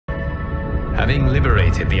Having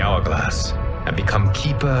liberated the hourglass and become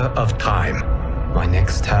Keeper of Time, my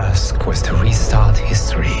next task was to restart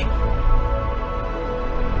history.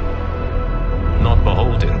 Not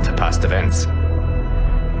beholden to past events,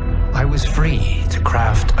 I was free to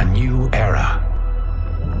craft a new era.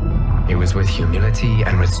 It was with humility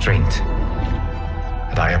and restraint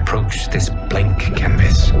that I approached this blank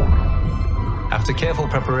canvas. After careful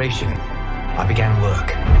preparation, I began work,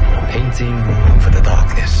 painting over the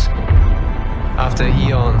darkness. After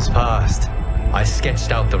eons passed, I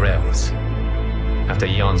sketched out the realms. After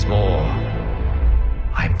eons more,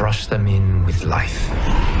 I brushed them in with life.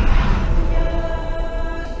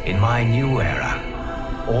 In my new era,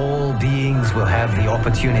 all beings will have the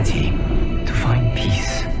opportunity to find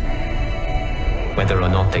peace. Whether or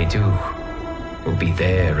not they do will be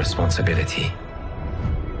their responsibility.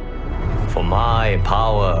 For my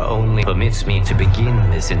power only permits me to begin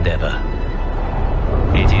this endeavor.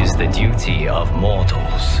 It is the duty of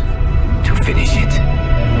mortals to finish it.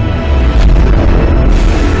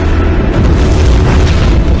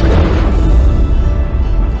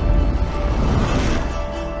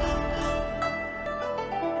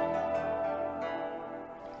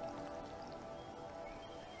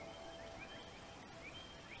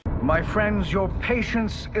 My friends, your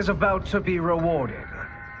patience is about to be rewarded.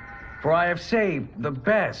 For I have saved the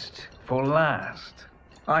best for last.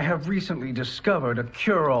 I have recently discovered a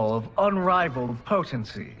cure-all of unrivaled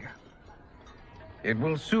potency. It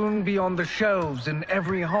will soon be on the shelves in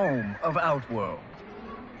every home of Outworld.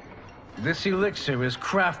 This elixir is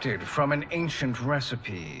crafted from an ancient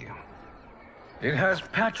recipe. It has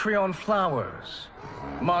Patreon flowers,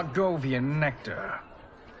 Margovian nectar,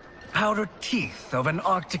 powdered teeth of an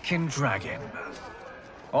Arctican dragon.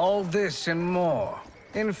 All this and more,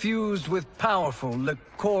 infused with powerful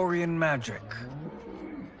Lycorian magic.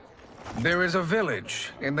 There is a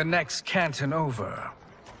village in the next canton over,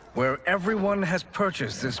 where everyone has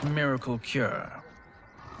purchased this miracle cure.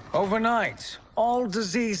 Overnight, all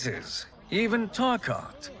diseases, even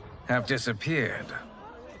Tarkat, have disappeared.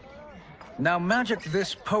 Now, magic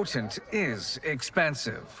this potent is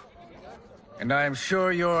expensive. And I am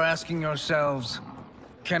sure you're asking yourselves,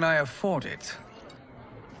 can I afford it?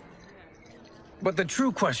 But the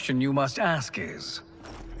true question you must ask is,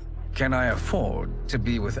 can I afford to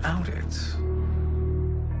be without it?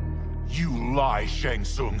 You lie, Shang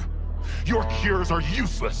Tsung. Your cures are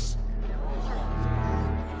useless.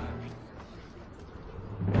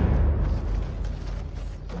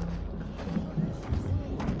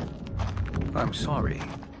 I'm sorry.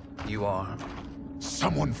 You are?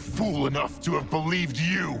 Someone fool enough to have believed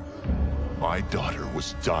you. My daughter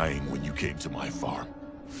was dying when you came to my farm.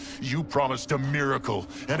 You promised a miracle,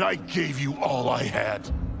 and I gave you all I had.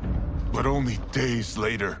 But only days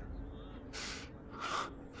later,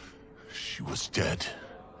 she was dead.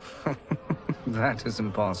 That is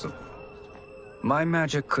impossible. My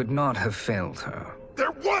magic could not have failed her.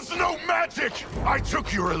 There was no magic! I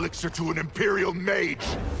took your elixir to an Imperial mage,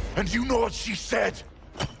 and you know what she said?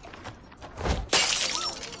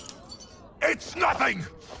 It's nothing!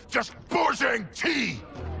 Just bourgeois tea!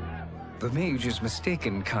 The mage is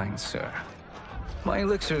mistaken, kind sir. My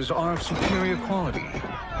elixirs are of superior quality.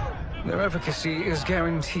 Their efficacy is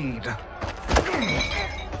guaranteed.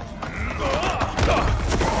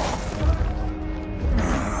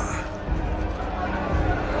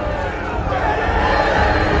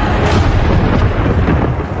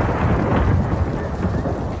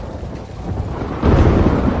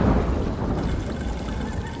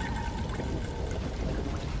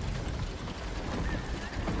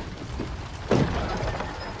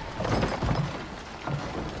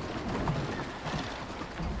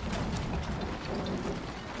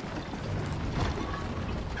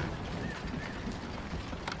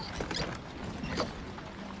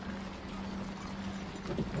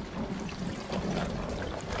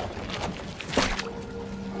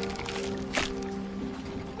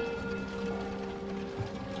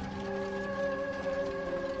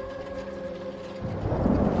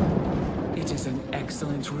 It is an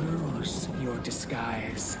excellent ruse, your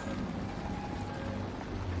disguise.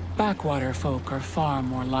 Backwater folk are far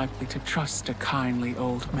more likely to trust a kindly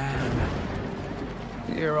old man.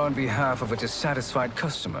 Here on behalf of a dissatisfied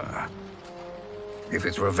customer. If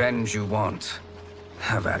it's revenge you want,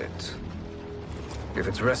 have at it. If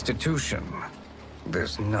it's restitution,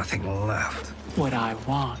 there's nothing left. What I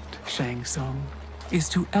want, Shang Tsung, is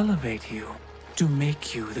to elevate you, to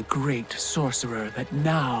make you the great sorcerer that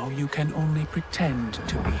now you can only pretend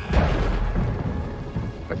to be.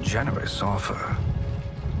 A generous offer.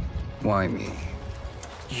 Why me?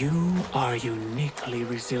 You are uniquely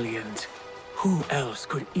resilient. Who else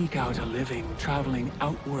could eke out a living traveling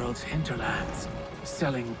Outworld's hinterlands,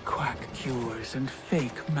 selling quack cures and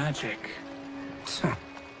fake magic?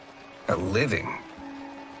 A living?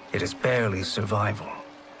 It is barely survival.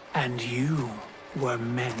 And you were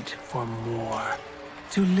meant for more.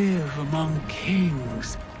 To live among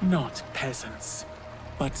kings, not peasants.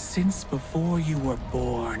 But since before you were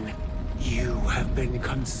born, you have been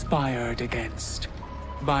conspired against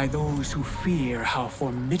by those who fear how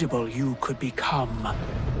formidable you could become.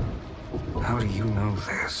 How do you know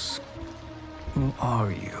this? Who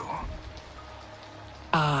are you?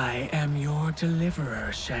 I am your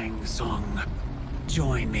deliverer, Shang Tsung.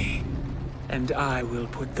 Join me, and I will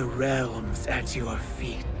put the realms at your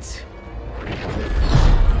feet.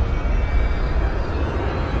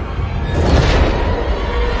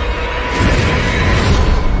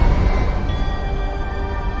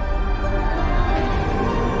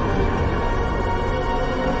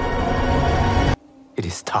 It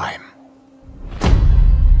is time.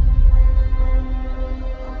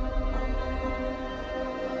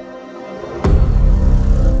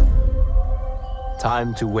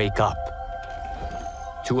 Time to wake up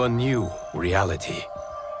to a new reality.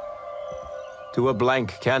 To a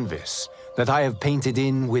blank canvas that I have painted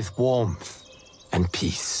in with warmth and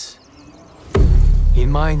peace. In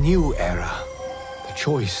my new era, the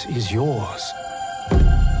choice is yours.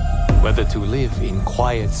 Whether to live in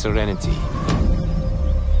quiet serenity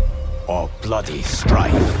or bloody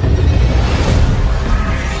strife.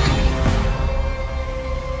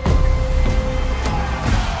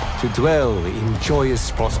 To dwell in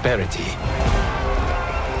joyous prosperity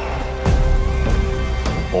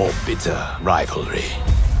or bitter rivalry.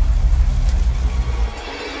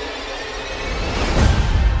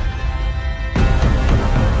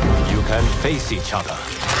 You can face each other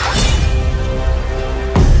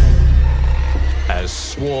as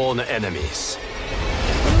sworn enemies,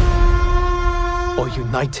 or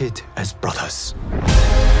united as brothers.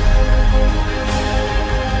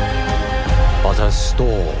 But a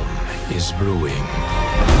storm is brewing,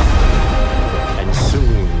 and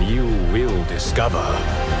soon you will discover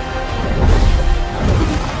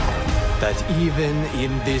that even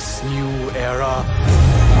in this new era,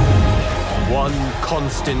 one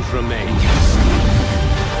constant remains.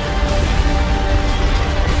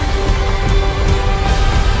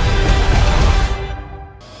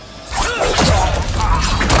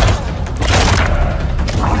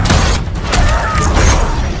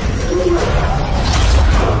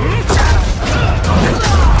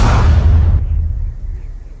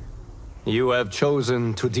 You have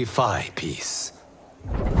chosen to defy peace.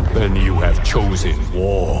 Then you have chosen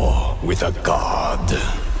war with a god.